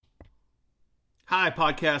Hi,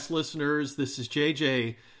 podcast listeners. This is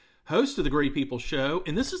JJ, host of the Great People Show,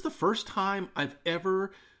 and this is the first time I've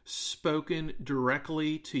ever spoken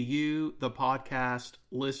directly to you, the podcast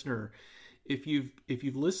listener. If you've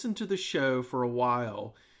listened to the show for a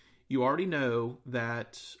while, you already know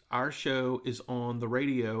that our show is on the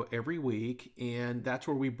radio every week, and that's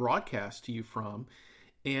where we broadcast to you from.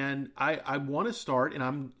 And I want to start,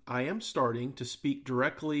 and I am starting to speak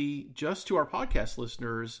directly just to our podcast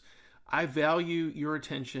listeners. I value your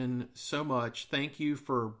attention so much. Thank you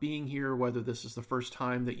for being here, whether this is the first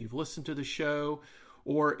time that you've listened to the show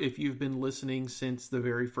or if you've been listening since the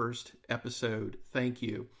very first episode. Thank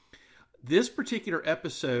you. This particular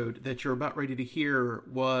episode that you're about ready to hear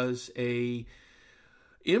was a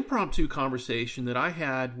impromptu conversation that I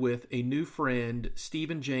had with a new friend,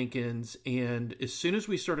 Jenkins, and as soon as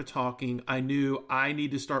we started talking, I knew I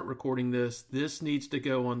need to start recording this. This needs to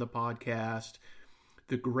go on the podcast.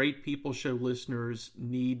 The Great People Show listeners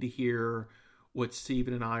need to hear what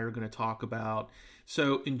Stephen and I are going to talk about.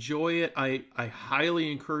 So enjoy it. I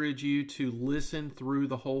highly encourage you to listen through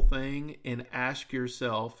the whole thing and ask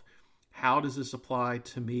yourself, how does this apply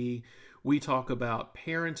to me? We talk about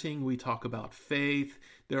parenting. We talk about faith.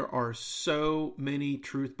 There are so many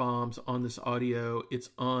truth bombs on this audio. It's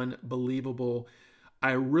unbelievable.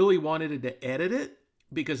 I really wanted to edit it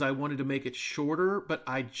because I wanted to make it shorter, but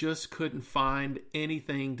I just couldn't find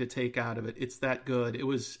anything to take out of it. It's that good. It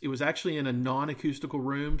was actually in a non-acoustical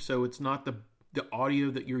room, so it's not the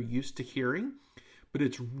audio that you're used to hearing, but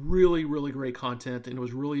it's really, really great content, and it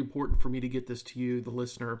was really important for me to get this to you, the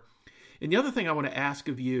listener. And the other thing I want to ask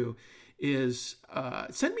of you is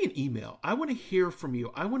send me an email. I want to hear from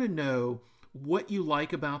you. I want to know what you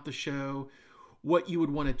like about the show, what you would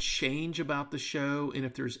want to change about the show, and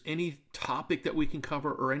if there's any topic that we can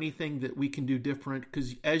cover or anything that we can do different.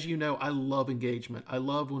 Because as you know, I love engagement. I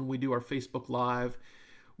love when we do our Facebook Live,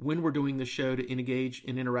 when we're doing the show, to engage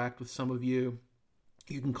and interact with some of you.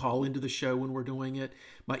 You can call into the show when we're doing it.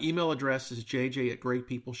 My email address is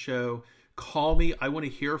jj@greatpeopleshow. Call me. I want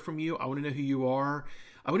to hear from you. I want to know who you are.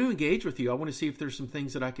 I want to engage with you. I want to see if there's some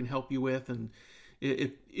things that I can help you with, and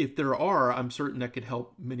if there are, I'm certain that could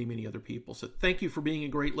help many, many other people. So thank you for being a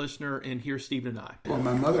great listener, and here's Stephen and I. Well,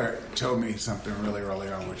 my mother told me something really early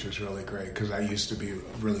on, which was really great, because I used to be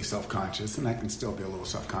really self-conscious, and I can still be a little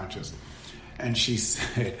self-conscious. And she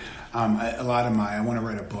said, I want to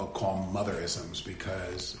write a book called Motherisms,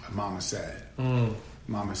 because Mama said,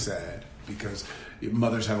 because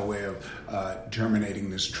mothers have a way of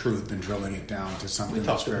germinating this truth and drilling it down to something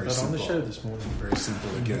that's very simple. We talked about it on the show this morning. Very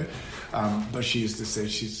simple to get it. But she used to say,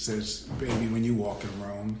 she says, baby, when you walk in a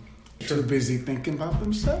room, too busy thinking about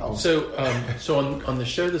themselves. So on the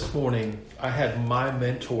show this morning, I had my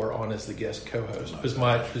mentor on as the guest co-host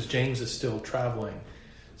because James is still traveling.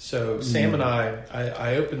 So Sam and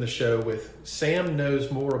I opened the show with, Sam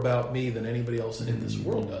knows more about me than anybody else in this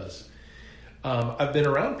world does. I've been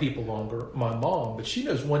around people longer, my mom, but she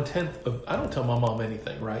knows 1/10 of, I don't tell my mom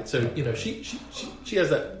anything, right? So, she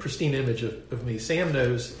has that pristine image of me. Sam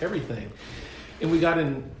knows everything. And we got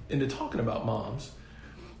into talking about moms.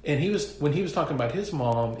 And when he was talking about his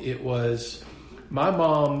mom, it was my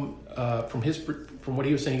mom, from what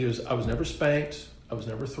he was saying, he was, I was never spanked. I was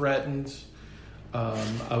never threatened.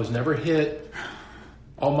 I was never hit.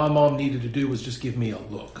 All my mom needed to do was just give me a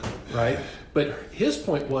look, right? But his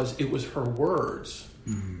point was, it was her words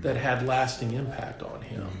that had lasting impact on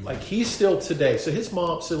him. Like, he's still today. So his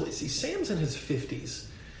mom, Sam's in his 50s.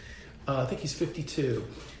 I think he's 52.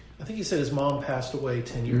 I think he said his mom passed away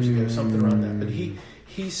 10 years ago, something around that. But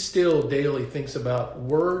he still daily thinks about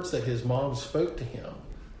words that his mom spoke to him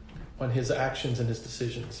on his actions and his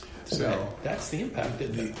decisions. So that's the impact,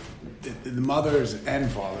 isn't it? The mothers and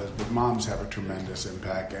fathers, but moms have a tremendous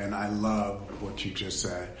impact, and I love what you just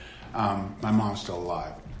said. My mom's still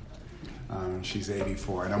alive. She's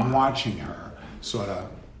 84, and I'm watching her sort of,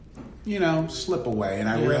 slip away, and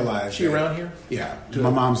I realize... Is she around here? Yeah. My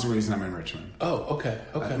mom's the reason I'm in Richmond. Oh, okay.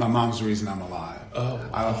 My mom's the reason I'm alive. Oh, wow.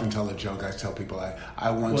 I often tell a joke. I tell people I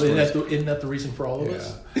once isn't that the reason for all of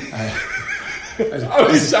us? That's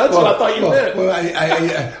what I thought you meant. Well,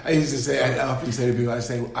 I used to say, I often say to people,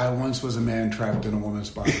 I once was a man trapped in a woman's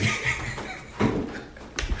body.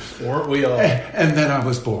 Weren't we all? And then I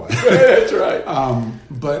was born. That's right.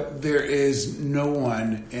 But there is no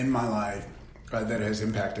one in my life that has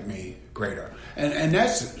impacted me greater. And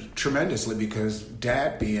that's tremendously because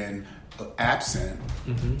Dad being absent,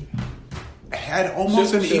 had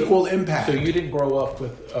almost an equal impact. So you didn't grow up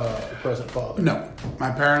with a present father? No,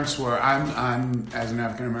 my parents were. I'm as an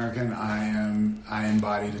African American. I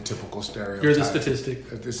embodied a typical stereotype. You're the statistic.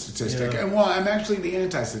 The statistic, Yeah. and well, I'm actually the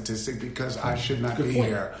anti-statistic because I should not be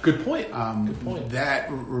here. Good point. Good point.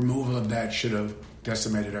 That removal of that should have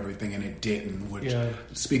decimated everything, and it didn't, which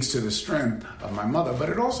speaks to the strength of my mother, but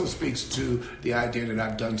it also speaks to the idea that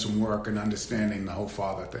I've done some work in understanding the whole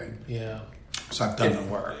father thing. Yeah. So I've done the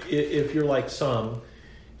work. If you're like some,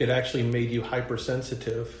 it actually made you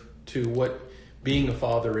hypersensitive to what being a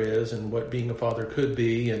father is and what being a father could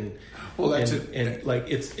be, and like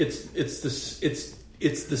it's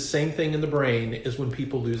the same thing in the brain as when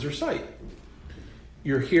people lose their sight.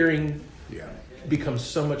 Your hearing becomes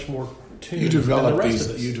so much more tuned. You develop than the rest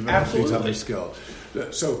of us. these other skills.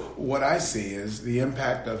 So what I see is the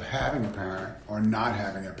impact of having a parent or not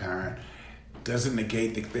having a parent doesn't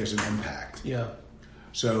negate that there's an impact. Yeah.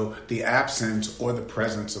 So the absence or the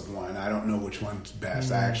presence of one, I don't know which one's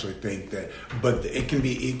best. I actually think that, but it can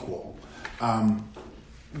be equal.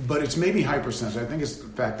 But it's maybe hypersensitive. I think it's the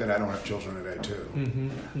fact that I don't have children today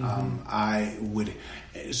too. I would.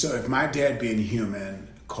 So if my dad being human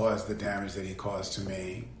caused the damage that he caused to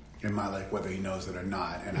me in my life, whether he knows it or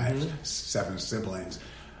not, and I have 7 siblings.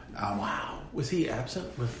 Wow. Was he absent?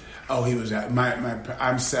 Oh, he was.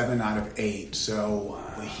 I'm 7 out of 8, so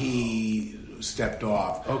he stepped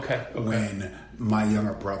off. Okay. When my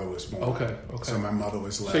younger brother was born. Okay. So my mother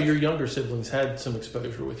was left. So your younger siblings had some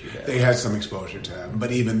exposure with your dad. They had some exposure to him,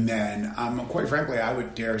 but even then, quite frankly, I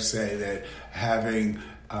would dare say that having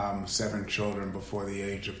 7 children before the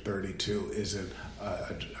age of 32 isn't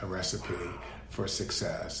a recipe for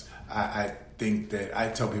success. I think that I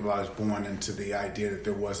tell people I was born into the idea that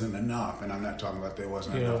there wasn't enough, and I'm not talking about there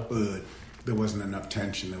wasn't enough food, there wasn't enough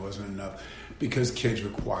tension, there wasn't enough, because kids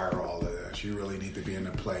require all of this. You really need to be in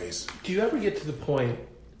a place. Do you ever get to the point,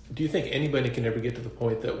 do you think anybody can ever get to the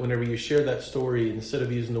point that whenever you share that story, instead of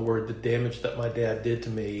using the word the damage that my dad did to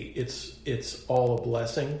me, it's all a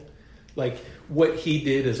blessing? Like what he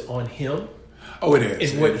did is on him? Oh, it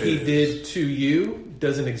is. And what he did to you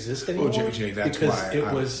doesn't exist anymore. Well, JJ, that's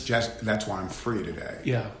because that's why I'm free today.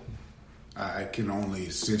 Yeah, I can only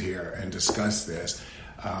sit here and discuss this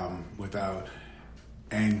without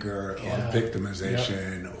anger or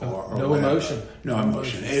victimization or no whatever. emotion. No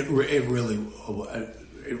emotion. It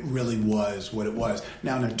really was what it was.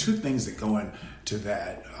 Now, there are 2 things that go into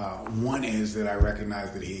that. One is that I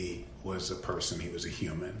recognize that he was a person. He was a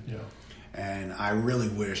human. Yeah. And I really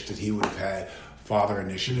wish that he would have had father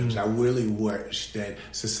initiatives. I really wish that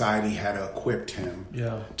society had equipped him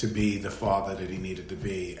to be the father that he needed to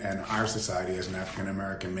be. And our society, as an African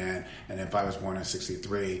American man, and if I was born in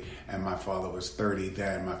 63 and my father was 30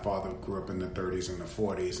 then, my father grew up in the 30s and the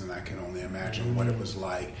 40s, and I can only imagine what it was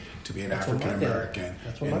like to be an African American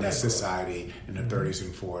in this society in the 30s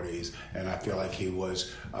and 40s. And I feel like he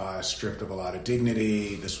was stripped of a lot of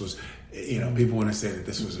dignity. This was... people want to say that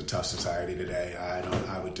this was a tough society today.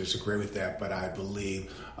 I would disagree with that, but I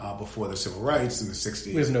believe before the civil rights in the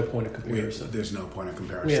 60s... We have no point of comparison. There's no point of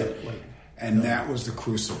comparison. That was the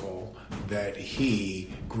crucible that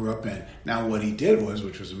he grew up in. Now, what he did was,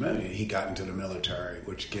 which was amazing, he got into the military,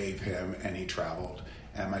 which gave him, and he traveled,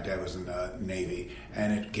 and my dad was in the Navy,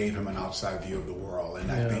 and it gave him an outside view of the world,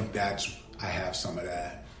 and I think I have some of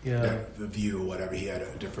that. The view or whatever, he had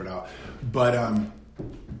a different... But...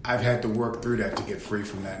 I've had to work through that to get free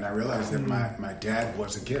from that, and I realized that my dad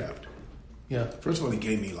was a gift. Yeah. First of all, he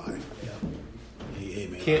gave me life. Yeah. He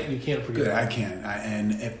gave me life. You can't forget that. I can.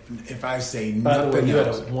 And if I say By nothing the way, you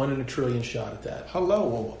else... had a 1 in a trillion shot at that. Hello.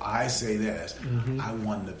 Well, I say this. I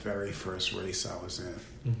won the very first race I was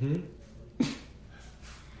in.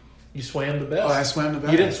 You swam the best. Oh, I swam the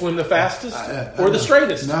best. You didn't swim the fastest or the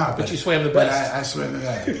straightest. No, but you swam the best. I swam the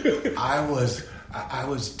best. I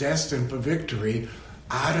was destined for victory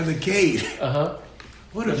out of the gate.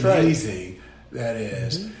 What That's amazing that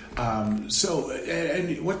is. So,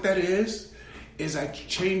 and what that is I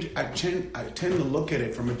tend to look at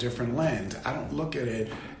it from a different lens. I don't look at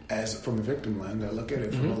it as from a victim lens. I look at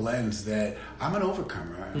it from a lens that I'm an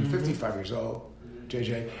overcomer. I'm 55 years old,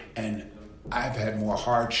 JJ, and I've had more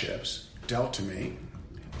hardships dealt to me,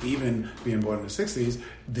 even being born in the 60s,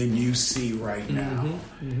 than you see right now.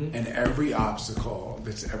 And every obstacle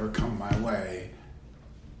that's ever come my way,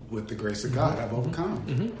 with the grace of God, I've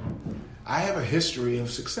overcome. I have a history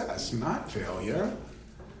of success, not failure.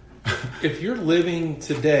 If you're living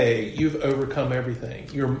today, you've overcome everything.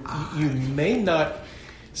 You may not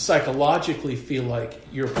psychologically feel like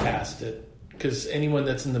you're past it, because anyone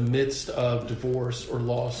that's in the midst of divorce or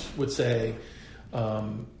loss would say,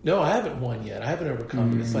 no, I haven't won yet. I haven't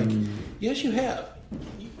overcome it. It's like, yes, you have.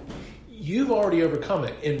 You've already overcome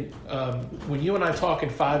it. And when you and I talk in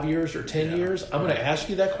 5 years or 10 years, I'm going to ask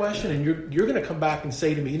you that question, and you're going to come back and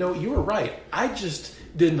say to me, you were right. I just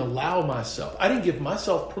didn't allow myself. I didn't give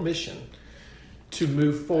myself permission to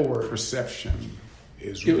move forward. Perception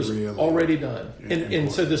is it was really already done.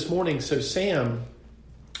 And so this morning, Sam,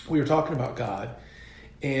 we were talking about God,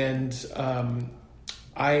 and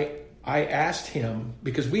I asked him,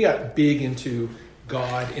 because we got big into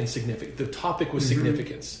God and significance. The topic was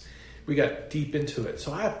significance. We got deep into it.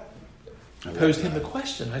 So I posed him the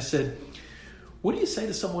question. I said, what do you say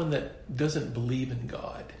to someone that doesn't believe in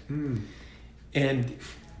God?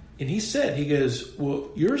 And he said, he goes, well,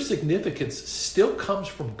 your significance still comes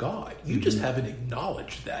from God. You just haven't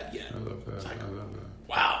acknowledged that yet. I love that. Like, I love that.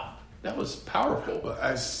 Wow, that was powerful. Well,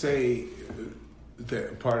 I say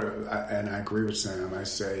that part of, and I agree with Sam, I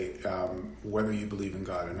say whether you believe in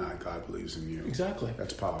God or not, God believes in you. Exactly.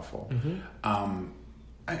 That's powerful.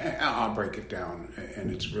 I'll break it down,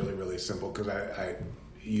 and it's really, really simple, because I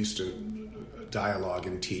used to dialogue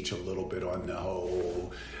and teach a little bit on the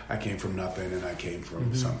whole, I came from nothing and I came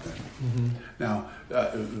from something. Now,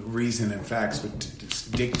 reason and facts would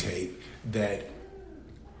dictate that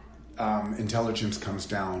intelligence comes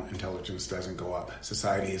down, intelligence doesn't go up.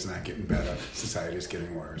 Society is not getting better, society is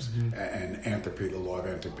getting worse. And entropy, the law of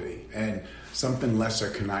entropy. And something lesser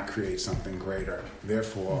cannot create something greater.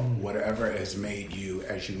 Therefore, whatever has made you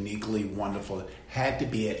as uniquely wonderful had to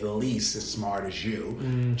be at least as smart as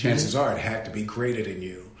you. Chances are it had to be greater than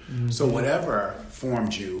you. So whatever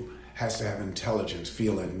formed you has to have intelligence,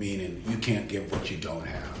 feeling, meaning. You can't give what you don't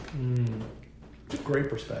have. Great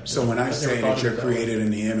perspective. So when I say that you're created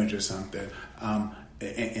in the image of something,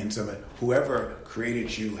 and so whoever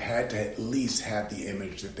created you had to at least have the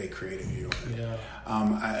image that they created you in. Yeah.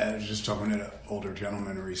 I was just talking to an older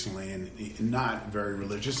gentleman recently, and not very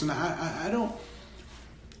religious, and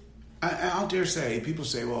I'll dare say, people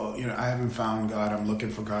say, well, I haven't found God, I'm looking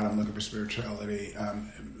for God, I'm looking for spirituality.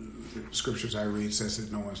 Scriptures I read says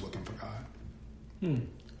that no one's looking for God.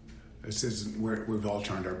 It says we've all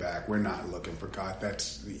turned our back. We're not looking for God.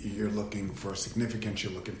 You're looking for significance.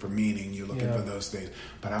 You're looking for meaning. You're looking for those things.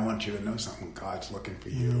 But I want you to know something. God's looking for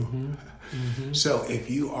you. So if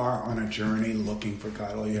you are on a journey looking for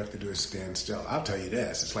God, all you have to do is stand still. I'll tell you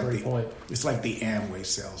this. It's like the Amway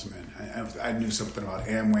salesman. I knew something about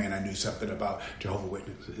Amway, and I knew something about Jehovah's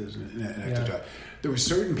Witnesses. There were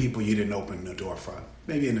certain people you didn't open the door for.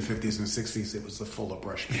 Maybe in the 50s and 60s, it was the fuller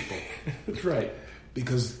brush people. That's right.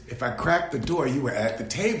 Because if I cracked the door, you were at the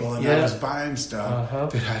table, and I was buying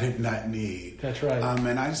stuff that I did not need. That's right.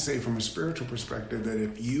 And I say from a spiritual perspective that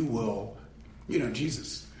if you will,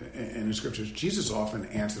 Jesus, in the scriptures, Jesus often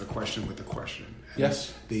answered a question with a question. And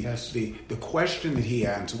the question that he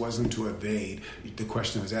answered wasn't to evade the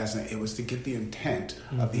question that was asked. It was to get the intent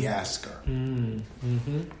of the asker.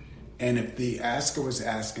 And if the asker was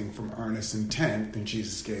asking from earnest intent, then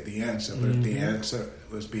Jesus gave the answer. But if the answer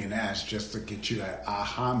was being asked just to get you that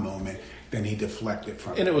aha moment, then he deflected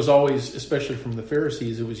from it. And it was always, especially from the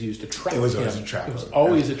Pharisees, it was used to trap him. It was always a trap. It was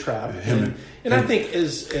always a trap. And I think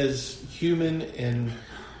as human and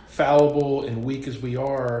fallible and weak as we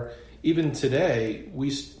are, even today,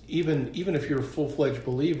 even if you're a full-fledged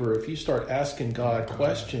believer, if you start asking God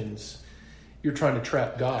questions, you're trying to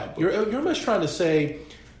trap God. You're almost trying to say,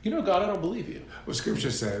 God, I don't believe you. Well, Scripture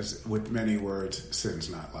says, with many words, sin's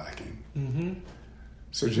not lacking.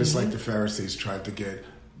 So just like the Pharisees tried to get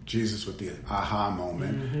Jesus with the aha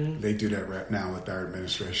moment, they do that right now with our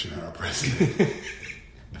administration and our president.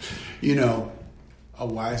 A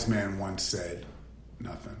wise man once said,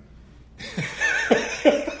 nothing.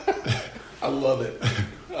 I love it.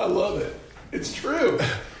 I love it. It's true.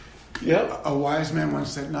 Yep. A wise man once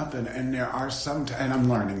said nothing, and there are some, and I'm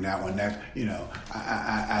learning that one. That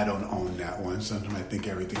I don't own that one. Sometimes I think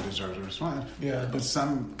everything deserves a response. Yeah. But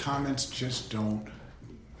some comments just don't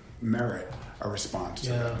merit a response to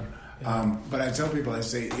them. Yeah. But I tell people, I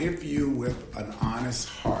say, if you, with an honest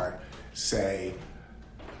heart, say,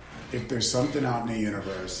 if there's something out in the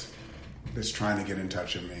universe that's trying to get in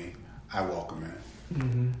touch with me, I welcome it.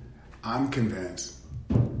 I'm convinced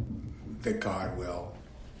that God will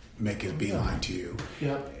make his beeline to you.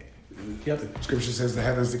 Yep. Scripture says the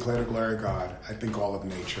heavens declare the glory of God. I think all of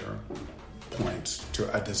nature points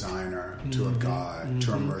to a designer, to a God,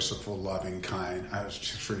 to a merciful, loving, kind. I was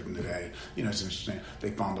just reading today. It's interesting.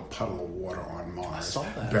 They found a puddle of water on Mars,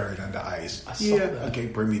 buried under ice. I saw that. Okay,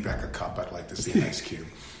 bring me back a cup. I'd like to see an ice cube.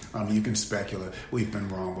 You can speculate. We've been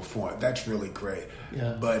wrong before. That's really great.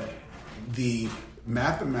 Yeah. But the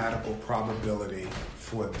mathematical probability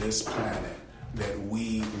for this planet that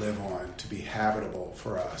we live on to be habitable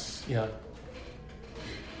for us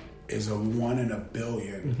is a 1 in a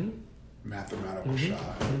billion mathematical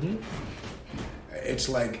shot. It's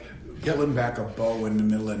like pulling back a bow in the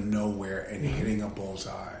middle of nowhere and hitting a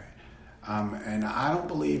bullseye. And I don't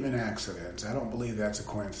believe in accidents. I don't believe that's a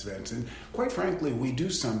coincidence. And quite frankly, we do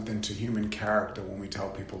something to human character when we tell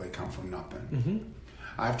people they come from nothing.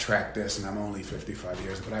 I've tracked this, and I'm only 55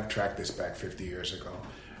 years, but I've tracked this back 50 years ago.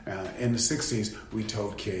 In the 60s, we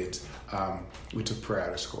told kids, we took prayer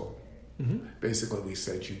out of school. Basically, we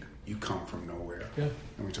said, you come from nowhere.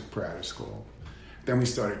 And we took prayer out of school. Then we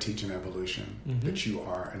started teaching evolution, that you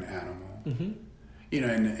are an animal. You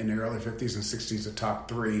know, in the early 50s and 60s, the top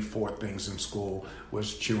 3-4 things in school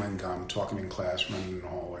was chewing gum, talking in class, running in the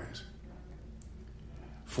hallways.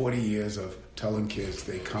 40 years of telling kids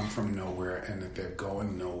they come from nowhere and that they're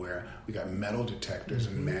going nowhere. We got metal detectors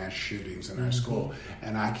and mass shootings in our school.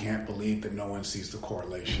 And I can't believe that no one sees the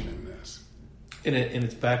correlation in this. And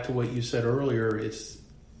it's back to what you said earlier. It's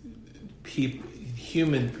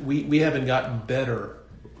human. We haven't gotten better.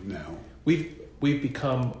 No. We've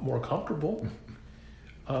become more comfortable.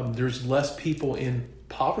 There's less people in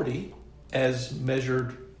poverty as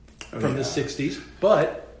measured from the 60s,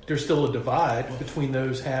 but there's still a divide between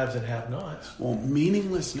those haves and have-nots. Well,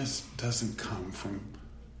 meaninglessness doesn't come from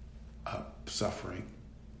suffering.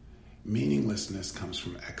 Meaninglessness comes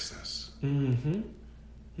from excess.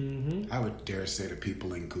 I would dare say that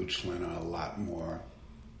people in Goochland are a lot more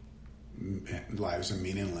lives are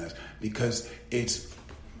meaningless because it's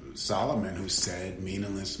Solomon who said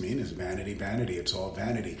meaningless means vanity, vanity. It's all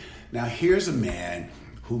vanity. Now here's a man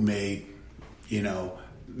who made,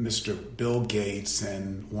 Mr. Bill Gates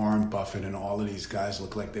and Warren Buffett and all of these guys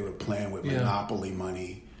look like they were playing with monopoly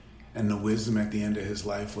money. And the wisdom at the end of his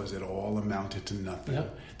life was it all amounted to nothing.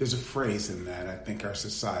 Yep. There's a phrase in that. I think our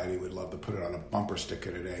society would love to put it on a bumper sticker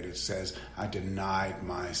today that says, I denied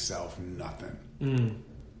myself nothing.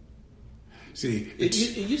 See, it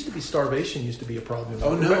used to be starvation used to be a problem.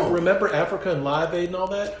 Oh, no. Remember Africa and Live Aid and all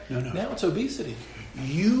that? No. Now it's obesity.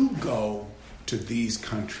 You go to these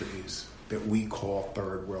countries that we call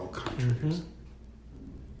third world countries,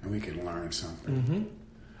 and we can learn something.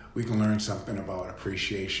 We can learn something about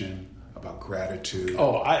appreciation, about gratitude.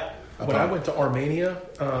 When I went to Armenia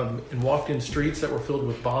and walked in streets that were filled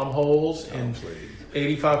with bomb holes and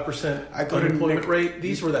 85% unemployment rate,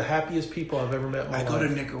 these were the happiest people I've ever met in my life. I go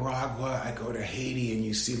to Nicaragua, I go to Haiti, and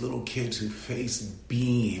you see little kids whose face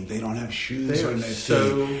beam. They don't have shoes on their feet.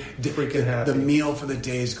 So freaking happy. The meal for the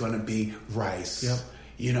day is going to be rice. Yep.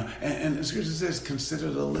 And the scripture says, consider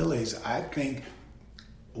the lilies. I think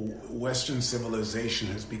Western civilization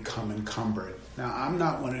has become encumbered. Now, I'm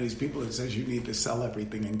not one of these people that says you need to sell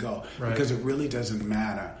everything and go, because it really doesn't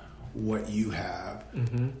matter what you have.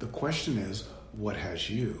 The question is, what has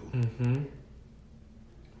you?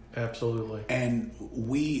 Absolutely. And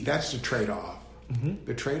that's the trade-off.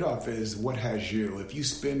 The trade-off is what has you. If you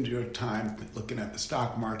spend your time looking at the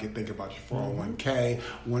stock market, think about your 401k,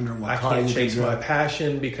 wondering what car you can't chase my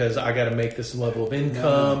passion because I got to make this level of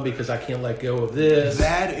income because I can't let go of this.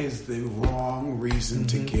 That is the wrong reason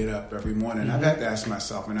to get up every morning. I've had to ask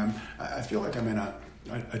myself, and I feel like I'm in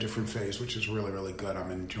a different phase, which is really, really good.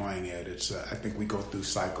 I'm enjoying it. It's I think we go through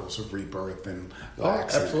cycles of rebirth and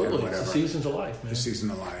absolutely. And whatever. It's the seasons of life, man. The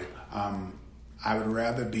season of life. I would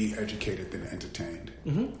rather be educated than entertained.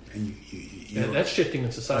 And and that's shifting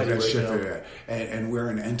in society right now. And we're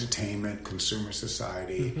an entertainment consumer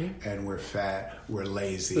society, and we're fat, we're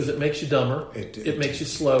lazy. Because it makes you dumber, it makes you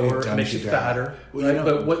slower, it makes you fatter. Well,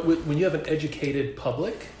 but when you have an educated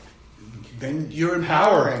public, then you're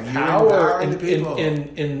empowering. And people.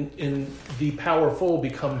 And the powerful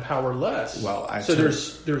become powerless. Well,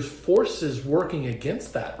 there's forces working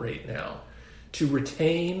against that right now to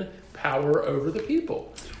retain power over the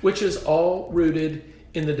people, which is all rooted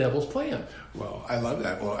in the devil's plan. Well, I love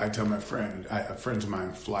that. Well, I tell my friends of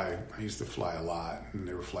mine fly. I used to fly a lot, and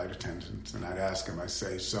they were flight attendants, and I'd ask them, I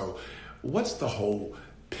say, so what's the whole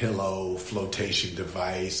pillow, flotation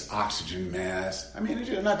device, oxygen mask? I mean,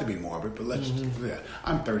 not to be morbid, but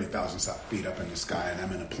I'm 30,000 feet up in the sky, and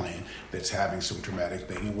I'm in a plane that's having some traumatic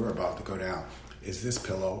thing, and we're about to go down. Is this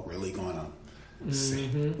pillow really going to see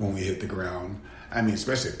when we hit the ground? I mean,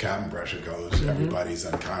 especially if cabin pressure goes, everybody's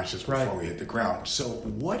unconscious before we hit the ground. So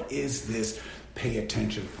what is this pay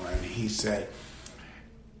attention for? And he said,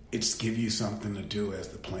 it's give you something to do as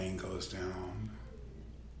the plane goes down.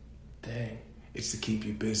 Dang. It's to keep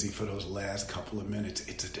you busy for those last couple of minutes.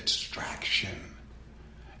 It's a distraction.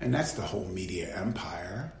 And that's the whole media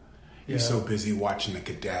empire. You're so busy watching the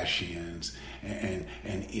Kardashians and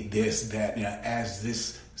this, that. Now, as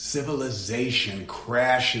this civilization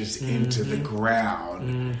crashes into the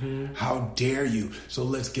ground. How dare you? So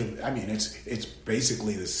let's give, I mean, it's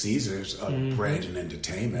basically the Caesars of bread and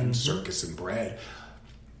entertainment, circus and bread.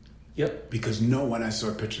 Yep. Because when I saw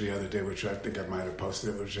a picture the other day, which I think I might have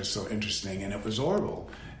posted, it was just so interesting, and it was Orwell.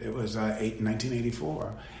 It was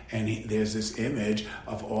 1984, and there's this image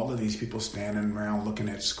of all of these people standing around looking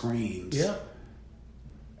at screens. Yeah.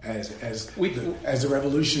 As the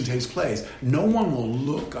revolution takes place, no one will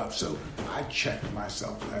look up. So I checked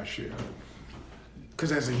myself last year,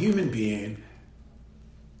 because as a human being,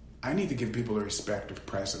 I need to give people a respect of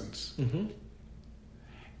presence.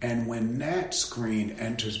 And when that screen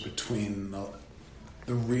enters between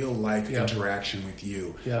the real life interaction with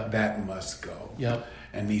you, that must go.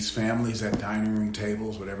 And these families at dining room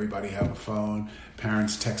tables, with everybody have a phone,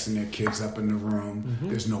 parents texting their kids up in the room.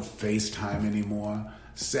 There's no FaceTime anymore.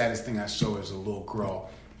 Saddest thing I saw is a little girl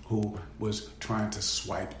who was trying to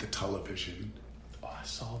swipe the television. Oh, I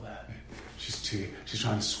saw that. She's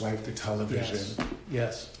trying to swipe the television.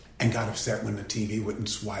 Yes. And got upset when the TV wouldn't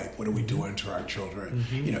swipe. What are we doing to our children?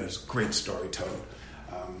 You know, it's a great story told.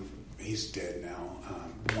 He's dead now.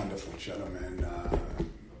 Wonderful gentleman.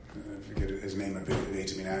 I forget his name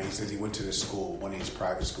evades me now. He says he went to this school, one of these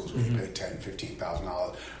private schools, where you pay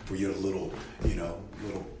 $10,000-$15,000 for your little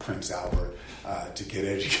Prince Albert to get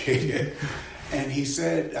educated. And he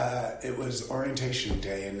said it was orientation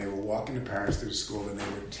day, and they were walking the parents through the school, and they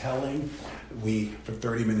were telling, for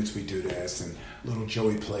 30 minutes we do this, and little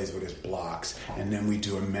Joey plays with his blocks, and then we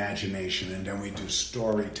do imagination, and then we do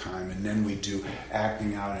story time, and then we do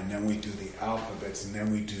acting out, and then we do the alphabets, and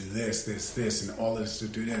then we do this, and all this to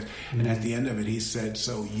do this. And at the end of it, he said,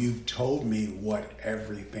 so you've told me what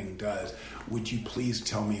everything does. Would you please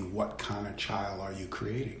tell me what kind of child are you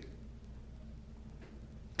creating?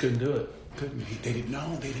 Couldn't do it. They didn't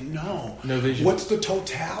know. No vision. What's the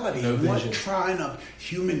totality? No vision. What kind of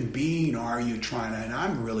human being are you trying to... And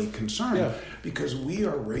I'm really concerned because we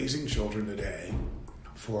are raising children today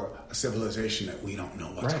for a civilization that we don't know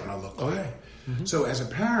what's going to look like. So as a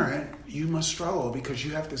parent, you must struggle because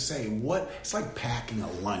you have to say, it's like packing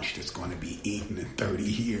a lunch that's going to be eaten in 30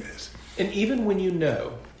 years. And even when you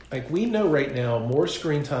know, like we know right now, more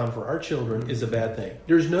screen time for our children is a bad thing.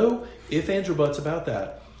 There's no ifs, ands, or buts about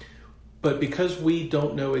that. But because we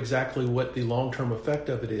don't know exactly what the long-term effect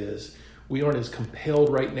of it is, we aren't as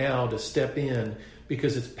compelled right now to step in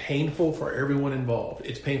because it's painful for everyone involved.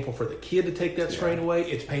 It's painful for the kid to take that screen away.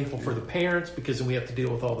 It's painful for the parents because then we have to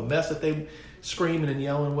deal with all the mess that they screaming and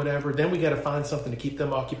yelling, whatever. Then we got to find something to keep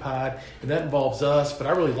them occupied, and that involves us. But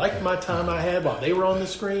I really liked my time I had while they were on the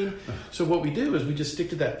screen. So what we do is we just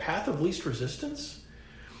stick to that path of least resistance,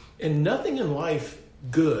 and nothing in life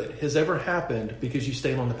good has ever happened because you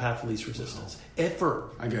stayed on the path of least resistance. Ever.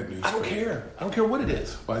 I got news. I don't care. I don't care what it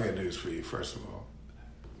is. Well, I got news for you. First of all,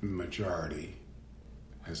 majority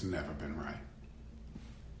has never been right.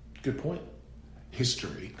 Good point.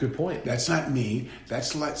 History. Good point. That's not me.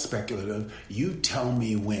 That's like speculative. You tell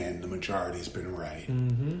me when the majority's been right.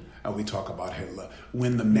 We talk about Hitler.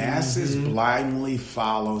 When the masses blindly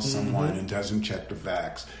follow someone and doesn't check the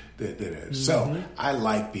facts, that is. So I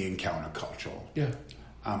like being countercultural. Yeah.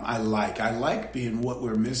 I like being, what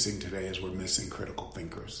we're missing today is we're missing critical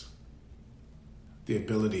thinkers. The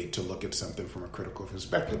ability to look at something from a critical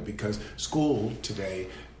perspective, because school today,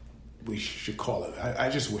 we should call it, I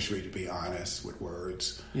just wish we'd be honest with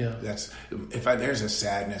words. Yeah. There's a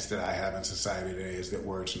sadness that I have in society today is that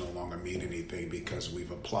words no longer mean anything because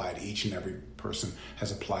we've applied, each and every person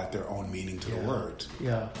has applied their own meaning to the words.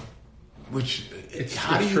 Yeah.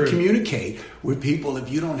 How do you communicate with people if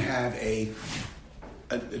you don't have a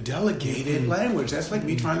delegated language? That's like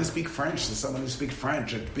me trying to speak French to someone who speaks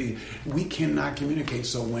French. We cannot communicate.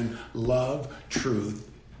 So when love, truth,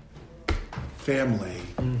 family,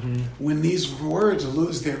 when these words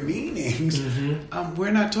lose their meanings,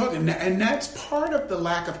 we're not talking. And that's part of the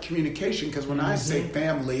lack of communication, because when I say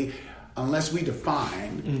family, unless we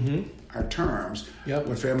define our terms,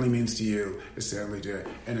 what family means to you is family to,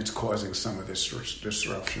 and it's causing some of this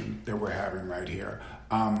disruption that we're having right here.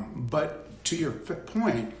 But to your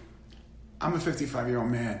point, I'm a 55-year-old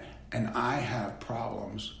man, and I have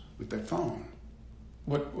problems with that phone.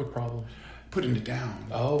 What problems? Putting it down.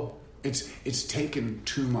 Oh. It's taken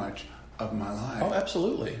too much of my life. Oh,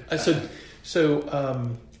 absolutely. So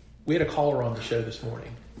we had a caller on the show this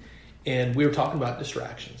morning, and we were talking about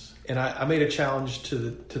distractions. And I made a challenge to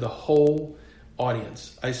the whole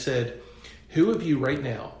audience. I said, who of you right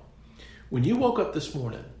now, when you woke up this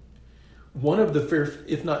morning, one of the,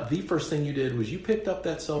 if not the first thing you did was you picked up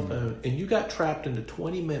that cell phone and you got trapped into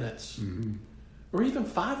 20 minutes or even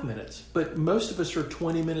 5 minutes, but most of us are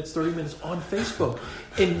 20 minutes, 30 minutes on Facebook.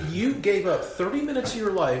 And you gave up 30 minutes of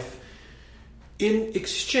your life in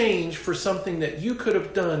exchange for something that you could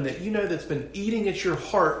have done that you know that's been eating at your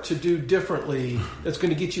heart to do differently, that's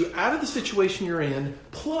going to get you out of the situation you're in,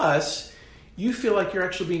 plus you feel like you're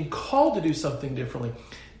actually being called to do something differently.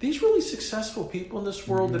 These really successful people in this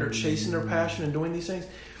world that are chasing their passion and doing these things,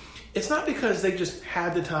 it's not because they just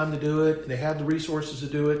had the time to do it, they had the resources to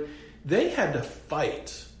do it. They had to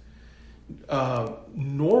fight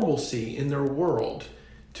normalcy in their world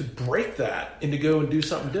to break that and to go and do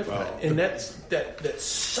something different. Well, and that's that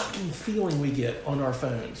sucking feeling we get on our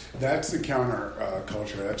phones. That's the counter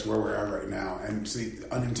culture. That's where we are right now. And see,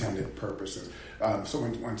 unintended purposes.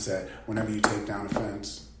 Someone once said, whenever you take down a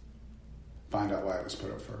fence, find out why it was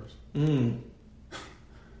put up first. Mm-hmm.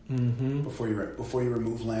 Before you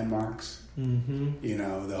remove landmarks, you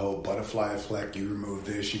know, the whole butterfly effect, you remove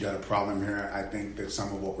this, you got a problem here. I think that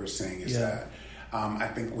some of what we're seeing is that. I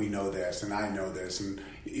think we know this, and I know this, and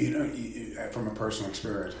you know, from a personal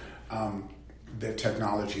experience, that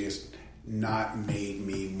technology has not made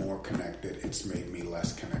me more connected; it's made me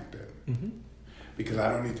less connected. Because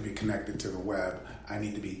I don't need to be connected to the web; I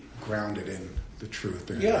need to be grounded in the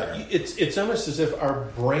truth. It's almost as if our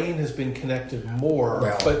brain has been connected more,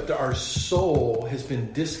 but our soul has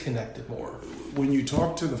been disconnected more. When you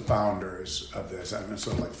talk to the founders of this, I mean, it's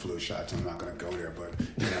sort of like flu shots. I'm not going to go there, but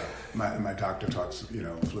you know, my doctor talks, you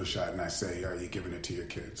know, flu shot, and I say, "Are you giving it to your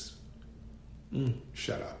kids?"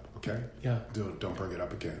 Shut up, okay? Yeah. Don't bring it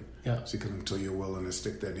up again. Yeah. See, because until you're willing to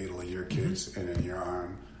stick that needle in your kids and in your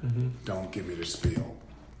arm, don't give me the spiel.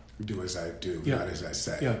 Do as I do, not as I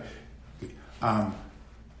say. Yeah.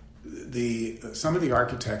 Some of the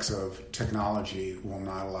architects of technology will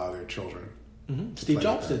not allow their children. Steve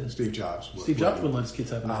Jobs did. Steve Jobs wouldn't let his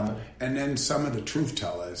kids have nothing. And then some of the truth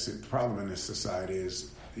tellers. The problem in this society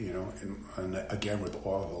is, you know, and again with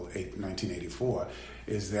Orwell, 1984,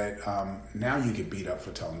 is that now you get beat up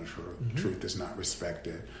for telling the truth. Truth is not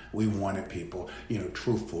respected. We wanted people, you know,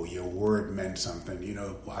 truthful. Your word meant something. You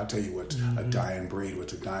know, I'll tell you what's a dying breed.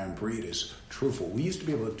 What's a dying breed is truthful. We used to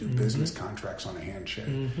be able to do business contracts on a handshake.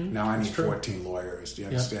 Now I need 14 lawyers. Do you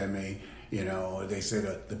understand me? You know, they say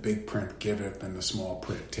that the big print giveth and the small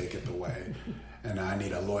print taketh away. And I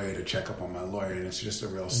need a lawyer to check up on my lawyer. And it's just a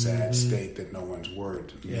real sad state that no one's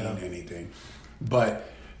word mean anything. But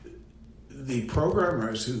the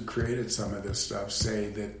programmers who created some of this stuff say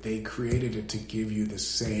that they created it to give you the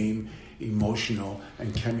same emotional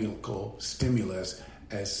and chemical stimulus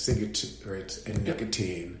as cigarettes and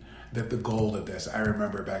nicotine. That the goal of this, I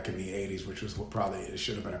remember back in the 80s, which was it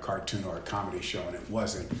should have been a cartoon or a comedy show, and it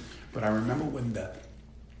wasn't. But I remember when the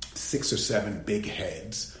 6 or 7 big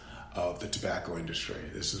heads of the tobacco industry,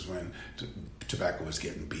 this is when tobacco was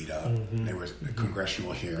getting beat up. There was a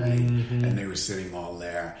congressional hearing, and they were sitting all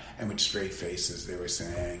there, and with straight faces, they were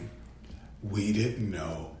saying, "We didn't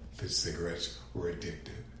know that cigarettes were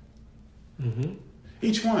addictive."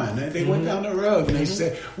 Each one, they went down the road and they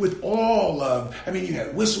said, with all of, I mean, you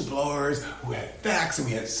had whistleblowers who had facts and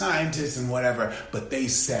we had scientists and whatever, but they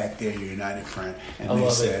sat there, united front, and they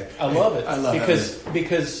said, I love it.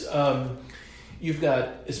 Because you've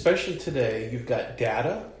got, especially today, you've got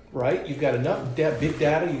data, right? You've got enough big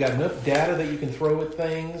data, you've got enough data that you can throw at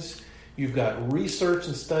things. You've got research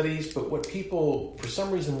and studies, but what people, for some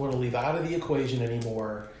reason, want to leave out of the equation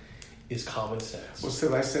anymore is common sense. Well,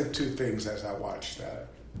 Sid, I said 2 things as I watched that.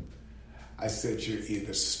 I said you're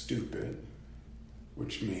either stupid,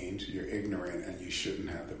 which means you're ignorant and you shouldn't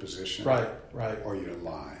have the position. Right. Or you're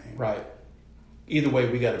lying. Right. Either way,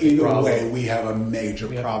 we got a big problem. Either way, we have a major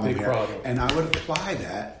problem here. And I would apply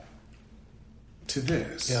that to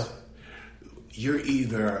this. Yeah. You're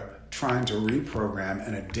either trying to reprogram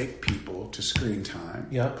and addict people to screen time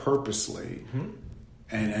purposely.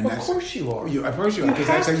 And of course you are. Of course you are, because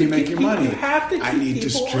that's how you make your money. You have to keep I need to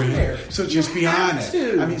stream. So just be honest.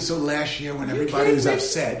 I mean, so last year when everybody was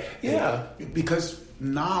upset, because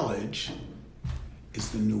knowledge is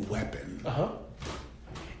the new weapon.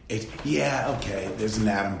 There's an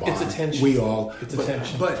atom bomb. It's attention. It's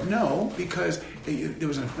attention. But no, because there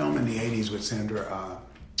was a film in the 80s with Sandra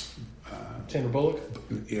Bullock?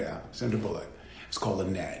 Yeah, Sandra Bullock. It's called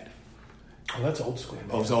A Ned. Oh, that's old school. Man.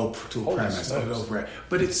 Oh, it's old to a premise.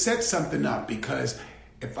 But it sets something up, because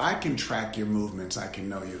if I can track your movements, I can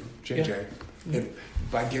know you. JJ, if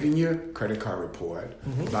by getting your credit card report,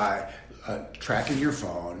 by tracking your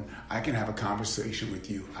phone, I can have a conversation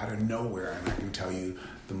with you out of nowhere, and I can tell you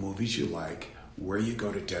the movies you like, where you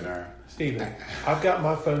go to dinner. Stephen, I've got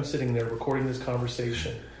my phone sitting there recording this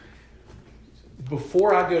conversation.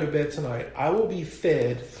 before I go to bed tonight, I will be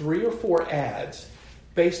fed 3 or 4 ads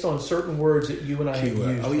based on certain words that you and I have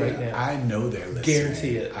used right now. I know they're listening.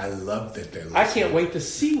 Guarantee it. I love that they're listening. I can't wait to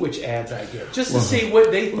see which ads I get, just to see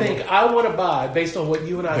what they think I want to buy based on what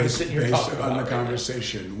you and I are sitting here talking about. Based on the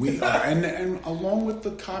conversation. We are, and along with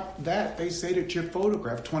the that they say that you're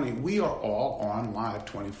photographed 20. We are all on live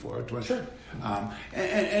 24/20. Sure.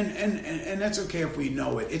 And that's okay if we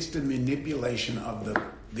know it. It's the manipulation of the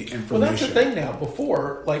information. Well, that's the thing now.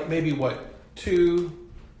 Before, like maybe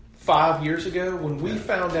 5 years ago, when we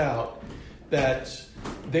found out that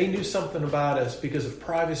they knew something about us because of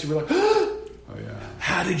privacy, we're like, oh yeah,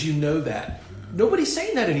 how did you know that? Nobody's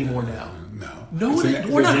saying that anymore now. No.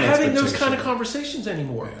 We're not having those kind of conversations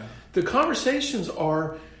anymore. Yeah. The conversations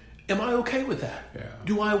are, am I okay with that? Yeah.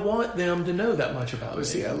 Do I want them to know that much about me?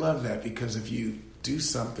 See, I love that, because if you do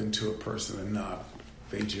something to a person enough,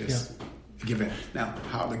 they just give it. Now,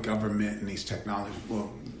 how the government and these technologies,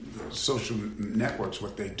 social networks,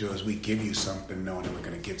 what they do is we give you something knowing that we're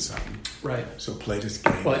going to get something. Right. So play this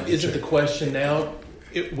game. But isn't the question now,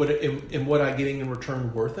 am what I'm getting in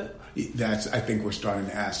return worth it? I think we're starting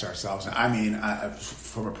to ask ourselves. I mean,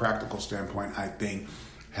 from a practical standpoint, I think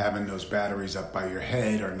having those batteries up by your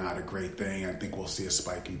head are not a great thing. I think we'll see a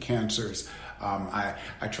spike in cancers. I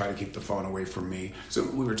try to keep the phone away from me. So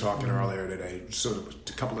we were talking earlier today, sort of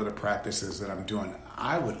a couple of the practices that I'm doing.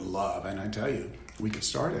 I would love, and I tell you, we could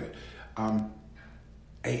start it,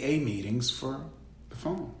 AA meetings for the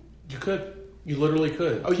phone. You could. You literally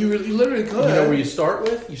could. Oh, you literally could. You know where you start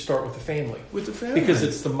with? You start with the family. With the family. Because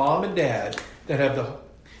it's the mom and dad that have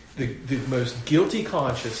the most guilty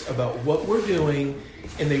conscience about what we're doing,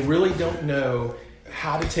 and they really don't know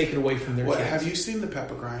how to take it away from their kids. Have you seen the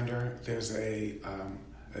pepper grinder? There's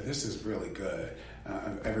this is really good.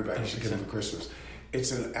 Everybody should get it for Christmas.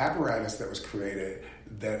 It's an apparatus that was created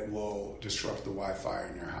that will disrupt the Wi-Fi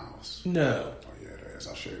in your house. No. Oh, yeah, it is.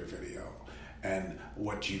 I'll show you the video. And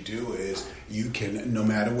what you do is you can, no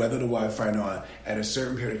matter whether the Wi-Fi or not, at a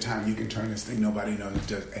certain period of time, you can turn this thing, nobody knows,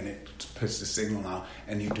 and it puts the signal out,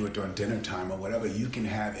 and you do it during dinner time or whatever. You can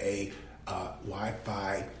have a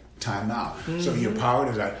Wi-Fi timeout. Mm-hmm. So your power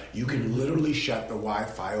is out. You can literally shut the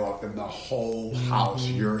Wi-Fi off in the whole house,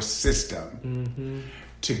 your system,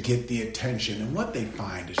 to get the attention. And what they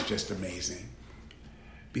find is just amazing.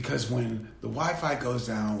 Because when the Wi-Fi goes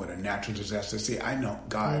down with a natural disaster, see, I know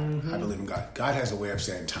God, I believe in God. God has a way of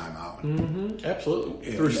saying time out. Mm-hmm.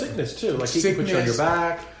 Absolutely. Through sickness, too. Like he can put you on your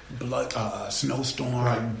back. Blood,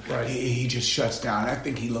 snowstorm. Right. He just shuts down. I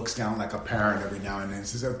think he looks down like a parent every now and then and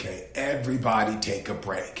says, okay, everybody take a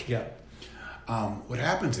break. Yeah. What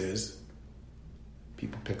happens is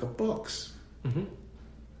people pick up books. Mm-hmm.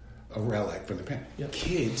 A relic from the parent. Yep.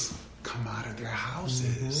 Kids come out of their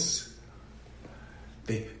houses.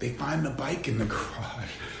 They find the bike in the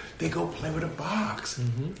garage. They go play with a box.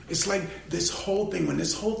 Mm-hmm. It's like this whole thing, when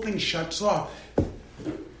this whole thing shuts off,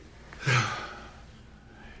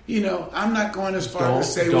 I'm not going as far as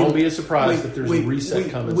to say... Don't be surprised if there's a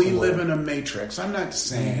reset coming. We live in a matrix. I'm not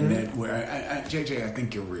saying that where... JJ, I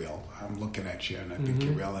think you're real. I'm looking at you, and I think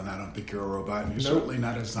you're real, and I don't think you're a robot, and you're certainly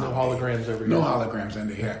not a zombie. No holograms over here. No holograms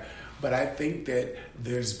under here. But I think that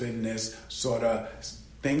there's been this sort of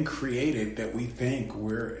thing created that we think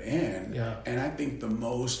we're in. Yeah. And I think the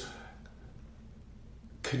most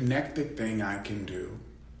connected thing I can do,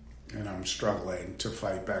 and I'm struggling to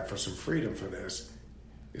fight back for some freedom for this,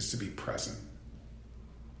 is to be present,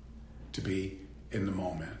 to be in the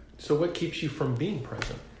moment. So what keeps you from being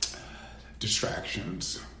present?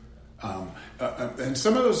 Distractions. And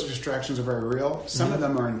some of those distractions are very real. Some of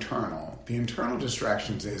them are internal. The internal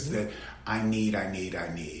distractions is that I need.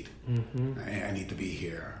 Mm-hmm. I need to be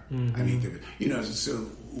here. Mm-hmm. I need to, so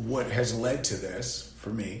what has led to this,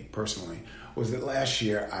 for me personally, was that last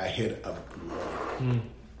year I hit a wall.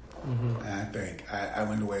 Mm-hmm. And I think I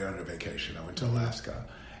went away on a vacation. I went to Alaska.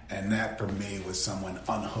 And that, for me, was someone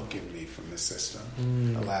unhooking me from the system.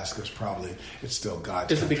 Alaska's probably, it's still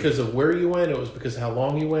God's Is country. it because of where you went? It was because of how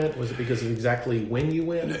long you went? Was it because of exactly when you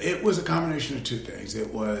went? It was a combination of two things.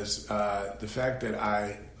 It was the fact that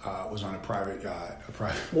I was on a private yacht.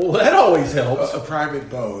 Well, that always helps. A private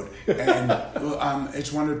boat. And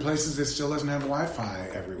it's one of the places that still doesn't have Wi-Fi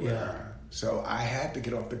everywhere. Yeah. So I had to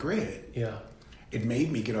get off the grid. Yeah. It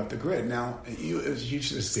made me get off the grid. Now, you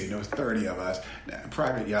should have seen, there was 30 of us.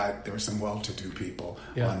 Private yacht, there were some well-to-do people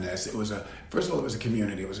on this. First of all, it was a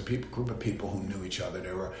community. It was a group of people who knew each other.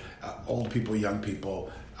 There were old people, young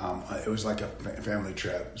people. It was like a family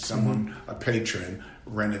trip. Someone, a patron,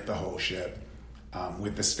 rented the whole ship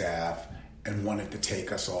with the staff. and wanted to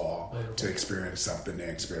take us all to experience something they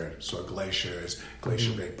experienced. So glaciers,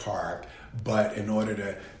 Glacier Bay Park. But in order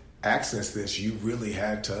to access this, you really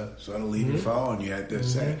had to sort of leave your phone. You had to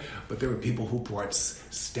say, but there were people who brought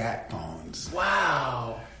stat phones.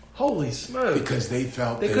 Wow. Holy smoke. Because they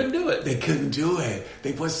felt they couldn't do it. They couldn't do it.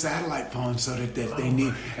 They put satellite phones so that they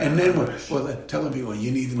need, and then we're telling people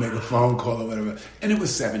you need to make a phone call or whatever. And it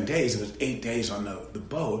was 7 days. It was 8 days on the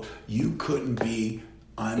boat. You couldn't be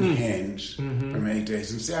unhinged for 8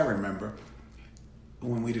 days. And see, I remember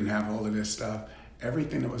when we didn't have all of this stuff,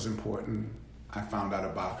 everything that was important, I found out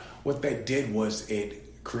about. What they did was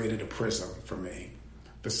it created a prism for me.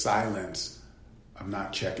 The silence of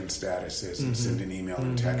not checking statuses and sending email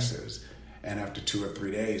and texts. And after 2 or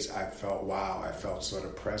 3 days, I felt, wow, I felt sort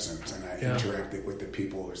of present. And I interacted with the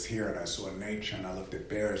people who was here, and I saw nature, and I looked at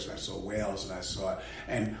bears, and I saw whales, and I saw,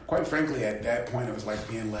 and quite frankly, at that point, it was like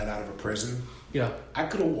being let out of a prison. Yeah. I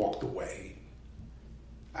could have walked away.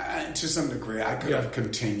 To some degree, I could have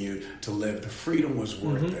continued to live. The freedom was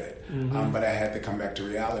worth it. But I had to come back to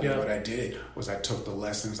reality. What I did was I took the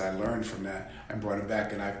lessons I learned from that and brought them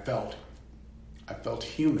back, and I felt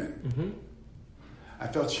human. I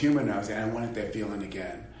felt human. And I wanted that feeling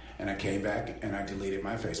again. And I came back and I deleted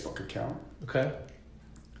my Facebook account. Okay.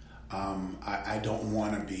 I don't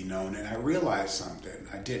want to be known. And I realized something.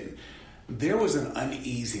 I didn't. There was an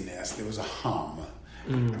uneasiness. There was a hum.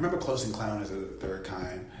 I remember Closing Clown as a third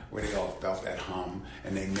kind, where they all felt that hum,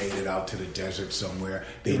 and they made it out to the desert somewhere.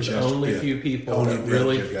 There was only a few people that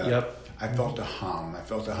really, I felt a hum.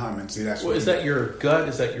 And see, that's what is that your gut?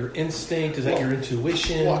 Is that your instinct? Is that your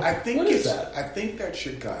intuition? Well, I think what is that? I think that's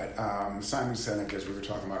your gut. Simon Sinek, as we were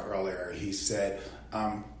talking about earlier, he said,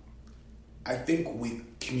 I think we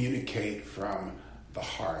communicate from the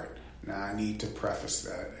heart. Now, I need to preface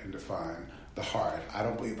that and define the heart. I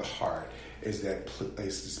don't believe the heart is that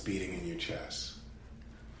place that's beating in your chest.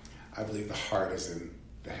 I believe the heart is in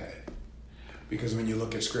the head. Because when you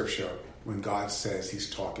look at Scripture, when God says he's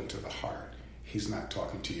talking to the heart, he's not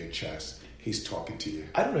talking to your chest. He's talking to you.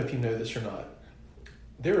 I don't know if you know this or not.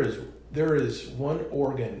 There is one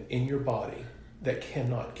organ in your body that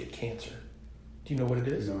cannot get cancer. Do you know what it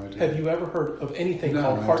is? No idea. Have you ever heard of anything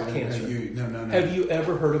called heart cancer? No. Have you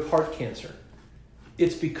ever heard of heart cancer?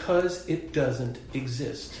 It's because it doesn't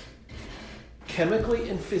exist. Chemically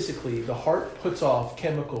and physically, the heart puts off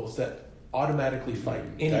chemicals that automatically fight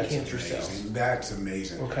any cancer cells. That's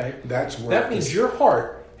amazing. Okay? That means your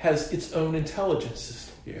heart has its own intelligence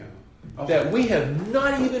system. Yeah. That we have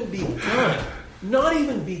not even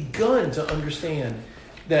begun to understand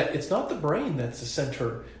that it's not the brain that's the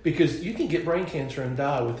center, because you can get brain cancer and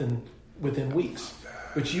die within weeks,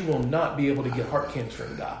 but you will not be able to get heart cancer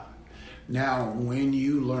and die. Now, when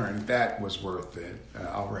you learn that was worth it,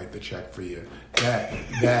 I'll write the check for you.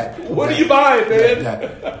 What are you buying,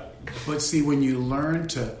 man? But see, when you learn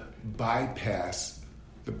to bypass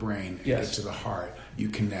the brain and get to the heart, you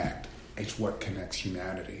connect. It's what connects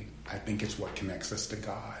humanity. I think it's what connects us to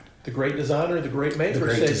God. The great designer, the great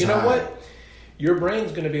maker said, you know what? Your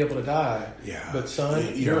brain's going to be able to die, but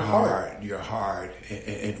son, your heart,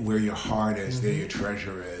 and where your heart is, there your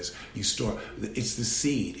treasure is. You store. It's the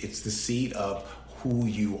seed. It's the seed of who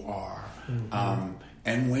you are.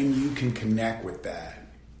 And when you can connect with that,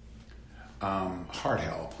 heart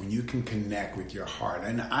health. When you can connect with your heart,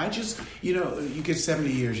 and I just, you get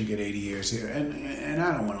 70 years, you get 80 years here, and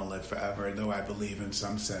I don't want to live forever. Though I believe in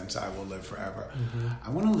some sense I will live forever. I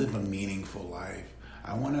want to live a meaningful life.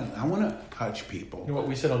 I want to touch people. What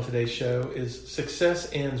we said on today's show is success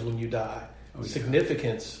ends when you die.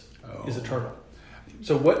 Significance is eternal.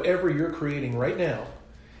 So whatever you're creating right now,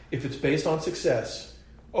 if it's based on success,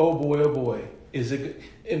 oh boy, is it?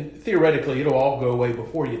 And theoretically, it'll all go away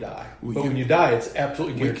before you die. But when you die, it's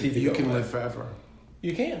absolutely guaranteed to go away. You can live forever.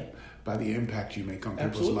 You can. By the impact you make on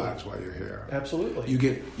people's lives while you're here. Absolutely. You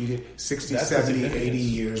get 60, 70, 80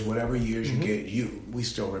 years, whatever years you get, we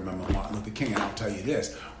still remember Martin Luther King. And I'll tell you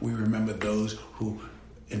this, we remember those who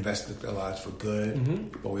invested their lives for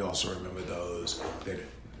good, but we also remember those that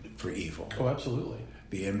for evil. Oh, absolutely.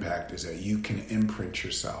 The impact is that you can imprint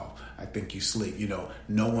yourself. I think you sleep.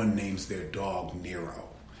 No one names their dog Nero.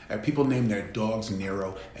 People name their dogs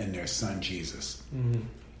Nero and their son Jesus,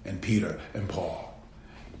 and Peter and Paul.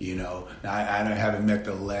 Now, I haven't met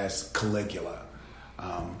the last Caligula.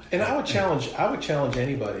 And I would challenge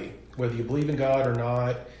anybody, whether you believe in God or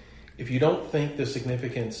not, if you don't think the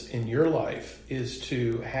significance in your life is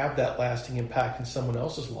to have that lasting impact in someone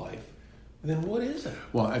else's life, then what is it?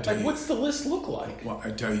 Well, I tell you, what's the list look like? Well, I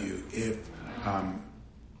tell you, if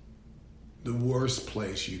the worst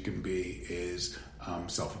place you can be is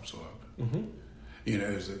self-absorbed. You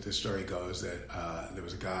know, the story goes that there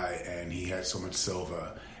was a guy and he had so much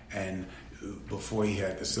silver, and before he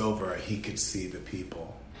had the silver, he could see the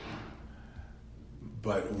people.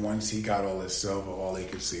 But once he got all his silver, all he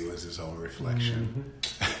could see was his own reflection.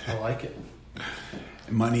 I like it.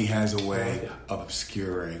 Money has a way of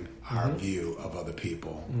obscuring our view of other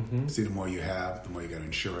people. See, the more you have, the more you got to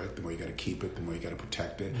insure it, the more you got to keep it, the more you got to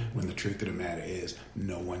protect it. When the truth of the matter is,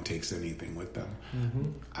 no one takes anything with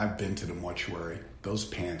them. I've been to the mortuary. Those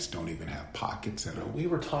pants don't even have pockets in them. We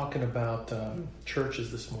were talking about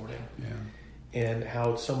churches this morning, and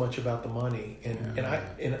how it's so much about the money. And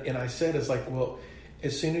I said, it's like, well,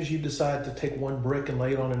 as soon as you decide to take one brick and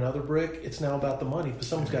lay it on another brick, it's now about the money, but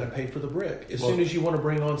someone's got to pay for the brick. As soon as you want to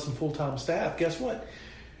bring on some full-time staff, guess what?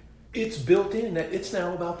 It's built in that it's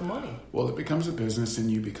now about the money. Well, it becomes a business, and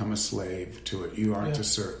you become a slave to it. You aren't to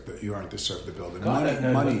serve. You aren't to serve the building. God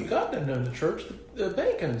doesn't know the church. The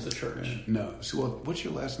bank owns the church. No. So, well, what's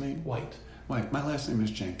your last name? White. White. My last name is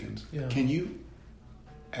Jenkins. Yeah. Can you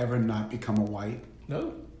ever not become a White?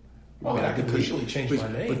 No. Well, I could legally change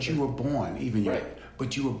my name. But you were born, right.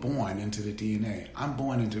 But you were born into the DNA. I'm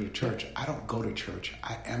born into the church. I don't go to church.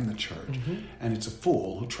 I am the church. And it's a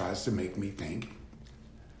fool who tries to make me think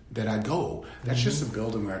that I go. That's just a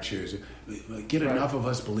building where I choose. Get enough of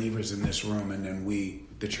us believers in this room, and then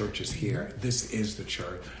the church is here. This is the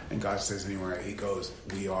church. And God says anywhere he goes,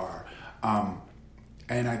 we are.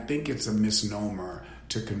 And I think it's a misnomer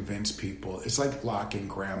to convince people. It's like locking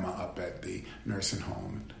grandma up at the nursing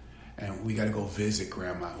home. And we got to go visit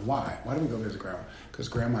grandma. Why? Why do we go visit grandma? Because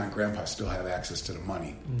grandma and grandpa still have access to the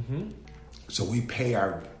money. So we pay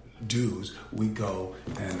our dues. We go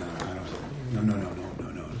and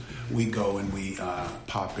no. We go and we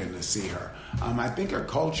pop in to see her. I think our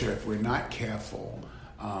culture, if we're not careful,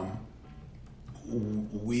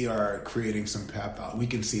 we are creating some we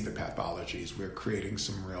can see the pathologies. We're creating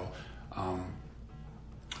some real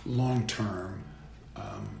long-term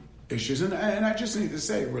issues. And I just need to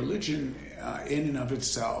say, religion in and of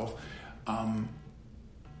itself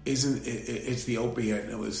isn't, it's the opiate.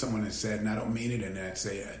 It was someone that said, and I don't mean it in that,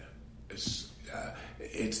 say it's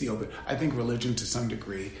the opiate. I think religion to some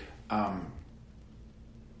degree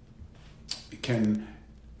can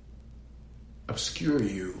obscure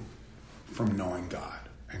you from knowing God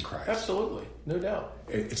and Christ. Absolutely, no doubt.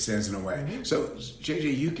 It stands in a way. So,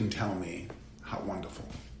 JJ, you can tell me how wonderful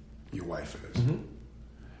your wife is.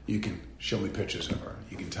 You can show me pictures of her.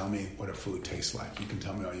 You can tell me what her food tastes like. You can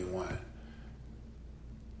tell me all you want.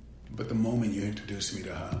 But the moment you introduce me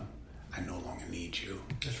to her, I no longer need you.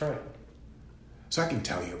 That's right. So I can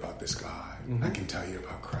tell you about this God. I can tell you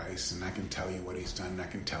about Christ, and I can tell you what he's done, and I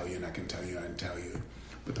can tell you, and I can tell you, and I can tell you.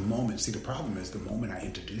 But the moment, the problem is the moment I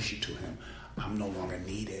introduce you to him, I'm no longer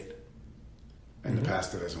needed. And the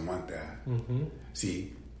pastor doesn't want that.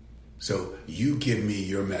 See, so you give me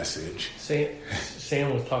your message.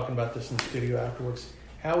 Sam was talking about this in the studio afterwards.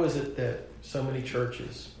 How is it that so many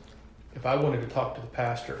churches, if I wanted to talk to the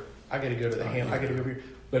pastor, I got to go to the I got to go here.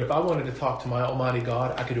 But if I wanted to talk to my Almighty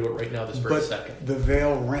God, I could do it right now, this very second. The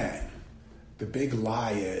veil rent. The big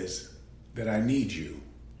lie is that I need you.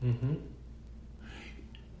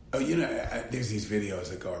 Oh, you know, there's these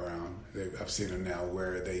videos that go around. I've seen them now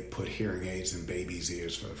where they put hearing aids in babies'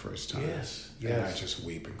 ears for the first time. Yes. And I just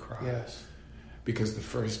weep and cry. Yes. Because the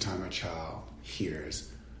first time a child hears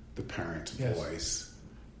the parent's voice,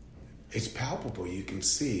 it's palpable. You can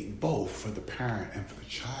see both for the parent and for the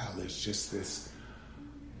child. It's just this.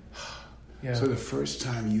 So the first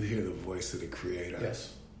time you hear the voice of the Creator,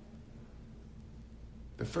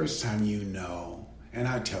 the first time you know, and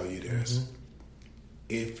I tell you this,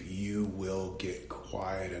 if you will get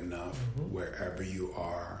quiet enough wherever you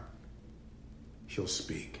are, he'll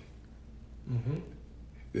speak.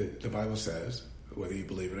 The Bible says, whether you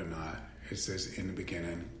believe it or not, it says in the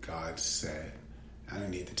beginning, God said. I don't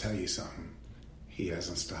need to tell you something. He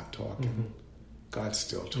hasn't stopped talking. God's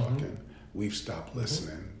still talking. We've stopped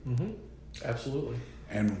listening. Absolutely.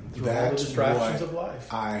 And through that's all the distractions what of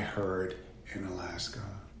life. I heard in Alaska.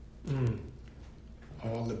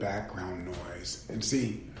 All the background noise. And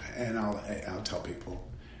see, and I'll tell people,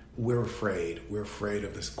 we're afraid. We're afraid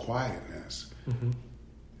of this quietness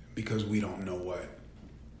because we don't know what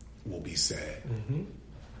will be said.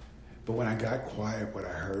 But when I got quiet, what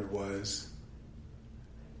I heard was,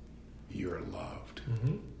 you're loved.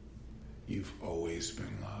 You've always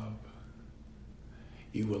been loved.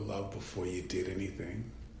 You were loved before you did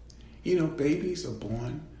anything. You know, babies are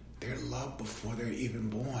born, they're loved before they're even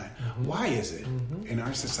born. Why is it in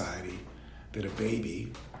our society that a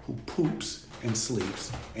baby who poops and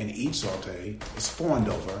sleeps and eats all day is fawned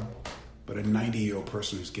over but a 90-year-old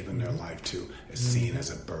person who's given their life to is seen as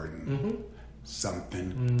a burden.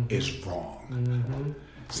 Something is wrong.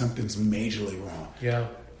 Something's majorly wrong. Yeah.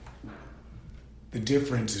 The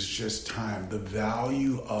difference is just time. The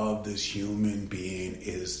value of this human being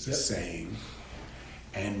is the same.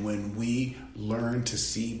 And when we learn to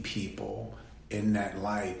see people in that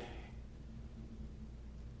light,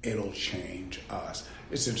 it'll change us.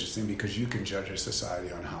 It's interesting because you can judge a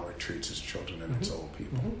society on how it treats its children and its old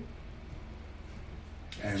people.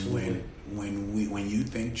 And when you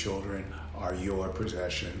think children are your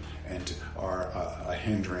possession and are a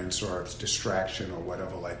hindrance or a distraction or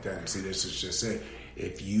whatever like that, and see, this is just it.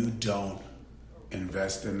 If you don't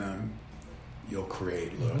invest in them, you'll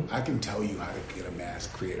create little. I can tell you how to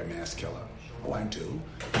create a mass killer. Oh, I do.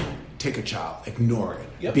 Take a child, ignore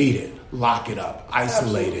it, beat it, lock it up,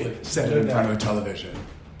 isolate it, set it in front of a television,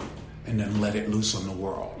 and then let it loose on the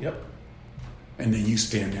world. And then you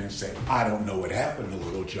stand there and say, I don't know what happened to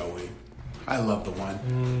little Joey. I love the one.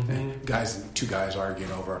 And two guys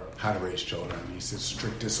arguing over how to raise children. He says,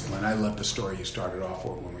 strict discipline. I love the story you started off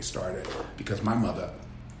with when we started, because my mother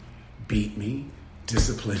beat me,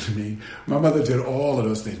 disciplined me. My mother did all of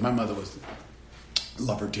those things. My mother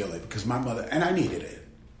love her dearly because my mother, and I needed it.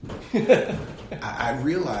 I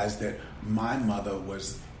realized that my mother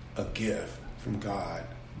was a gift from God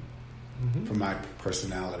for my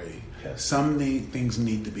personality. Some things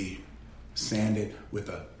need to be sanded with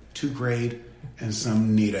a 2 grade, and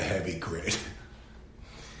some need a heavy grit.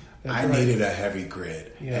 I needed a heavy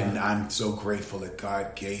grit, and I'm so grateful that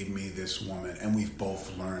God gave me this woman, and we've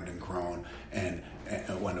both learned and grown.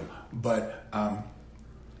 But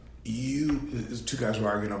two guys were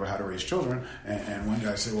arguing over how to raise children, and one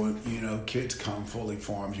guy said, well, kids come fully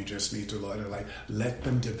formed. You just need to let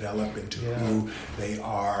them develop into who they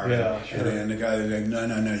are. And then the guy was like,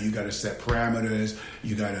 no, you got to set parameters.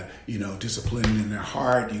 You got to, discipline in their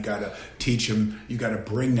heart. You got to teach them. You got to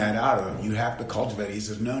bring that out of them. You have to cultivate it. He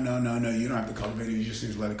says, no, you don't have to cultivate it. You just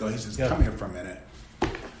need to let it go. He says, come here for a minute.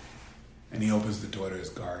 And he opens the door to his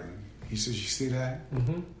garden. He says, you see that?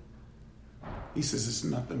 He says, it's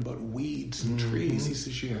nothing but weeds and trees. He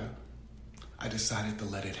says, I decided to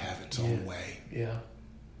let it have its own way.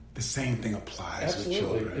 The same thing applies with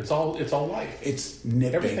children. It's all life. It's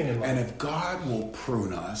nipping. Everything in life. And if God will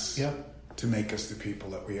prune us to make us the people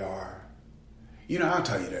that we are, I'll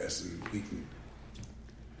tell you this, and we can.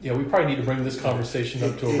 Yeah, we probably need to bring this conversation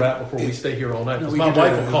up to a wrap before we stay here all night. Because my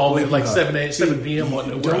wife will call me at like 7 p.m.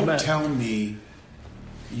 Don't tell me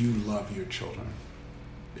you love your children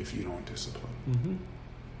if you don't discipline.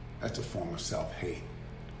 That's a form of self-hate.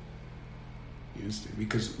 You understand?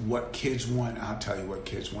 Because what kids want, I'll tell you what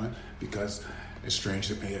kids want, because as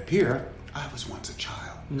strange as it may appear, I was once a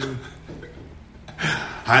child.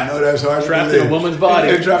 I know that's hard to believe. Trapped in a woman's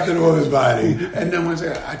body. Trapped in a woman's body. And then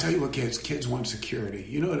I tell you what, kids want security.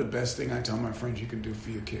 You know the best thing I tell my friends you can do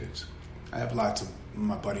for your kids? I have lots of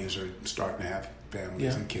my buddies are starting to have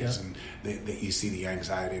families and kids, and you see the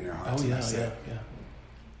anxiety in their hearts.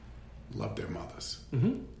 Love their mothers.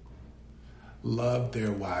 Love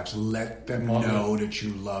their wives. Let them know that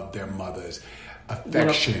you love their mothers.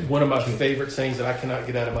 Affection. One of my favorite sayings that I cannot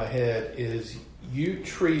get out of my head is, you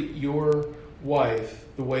treat your wife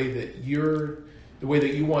the way that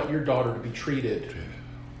you want your daughter to be treated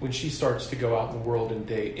when she starts to go out in the world and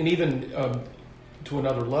date. And even to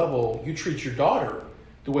another level, you treat your daughter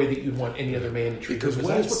the way that you'd want any other man to treat her. Because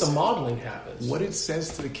that's what the modeling happens. What it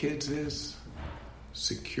says to the kids is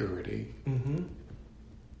security.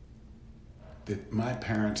 That my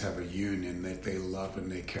parents have a union that they love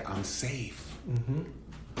and they care. I'm safe.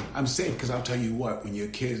 I'm safe because I'll tell you what, when your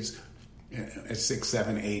kids at 6,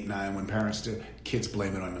 7, 8, 9, when parents do, kids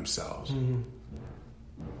blame it on themselves.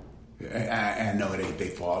 I know it ain't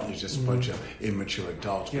their fault. It's just a bunch of immature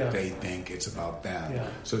adults, but they think it's about them.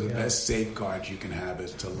 So the best safeguard you can have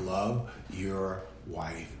is to love your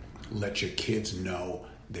wife. Let your kids know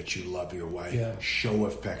that you love your wife. Show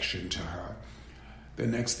affection to her. The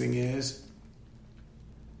next thing is,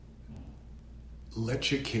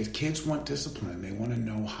 let your kids want discipline. They want to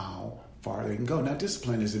know how far they can go. Now,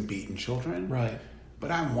 discipline isn't beating children. Right.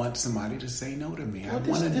 But I want somebody to say no to me. Well, I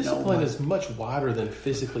want to know. Discipline is much wider than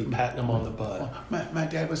physically patting them on the butt. My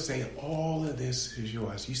dad would say, all of this is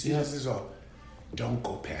yours. You see, this is all. Don't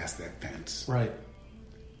go past that fence. Right.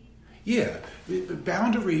 Yeah,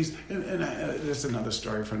 boundaries, and that's another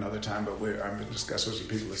story for another time, but I'm going to discuss with some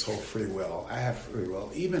people this whole free will. I have free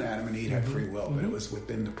will. Even Adam and Eve had free will, but it was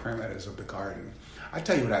within the parameters of the garden. I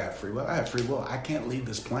tell you what, I have free will. I have free will. I can't leave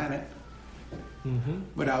this planet.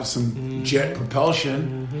 without some jet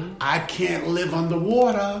propulsion. I can't live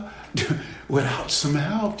underwater without some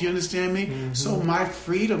help. Do you understand me? So my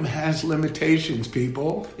freedom has limitations,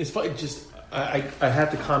 people. It's funny. I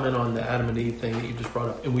have to comment on the Adam and Eve thing that you just brought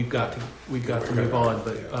up, and we've got to move on.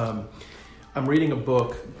 But I'm reading a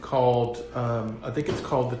book called I think it's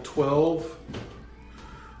called the 12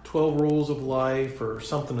 Rules of Life or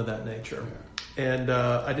something of that nature. And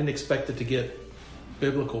I didn't expect it to get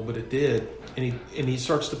biblical, but it did. And he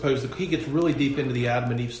starts to pose he gets really deep into the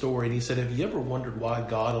Adam and Eve story, and he said, have you ever wondered why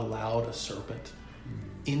God allowed a serpent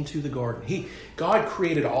into the garden? God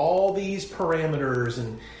created all these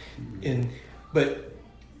parameters but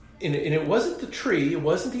it wasn't the tree, it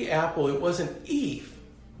wasn't the apple, it wasn't Eve,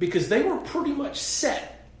 because they were pretty much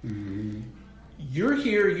set. You're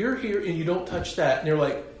here, and you don't touch that. And they're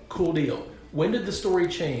like, cool deal. When did the story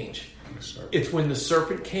change? It's when the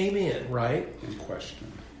serpent came in, right? In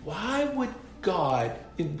question. Why would God,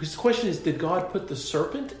 his question is, did God put the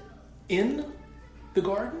serpent in the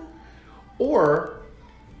garden? Or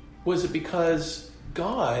was it because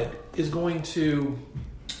God is going to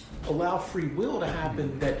allow free will to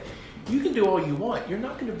happen, that you can do all you want? You're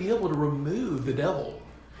not going to be able to remove the devil.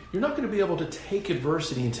 You're not going to be able to take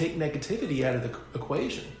adversity and take negativity out of the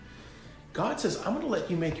equation. God says, I'm going to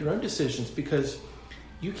let you make your own decisions because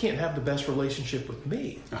you can't have the best relationship with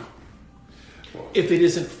me if it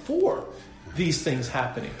isn't for these things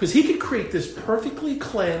happening. Because he could create this perfectly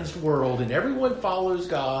cleansed world and everyone follows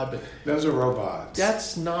God, but those are robots.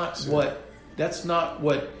 That's not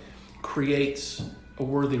what creates a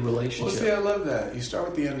worthy relationship. Well, see, I love that. You start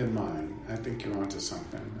with the end in mind. I think you're onto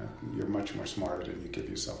something. You're much more smarter than you give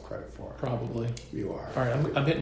yourself credit for. Probably. You are. All right, I'm hitting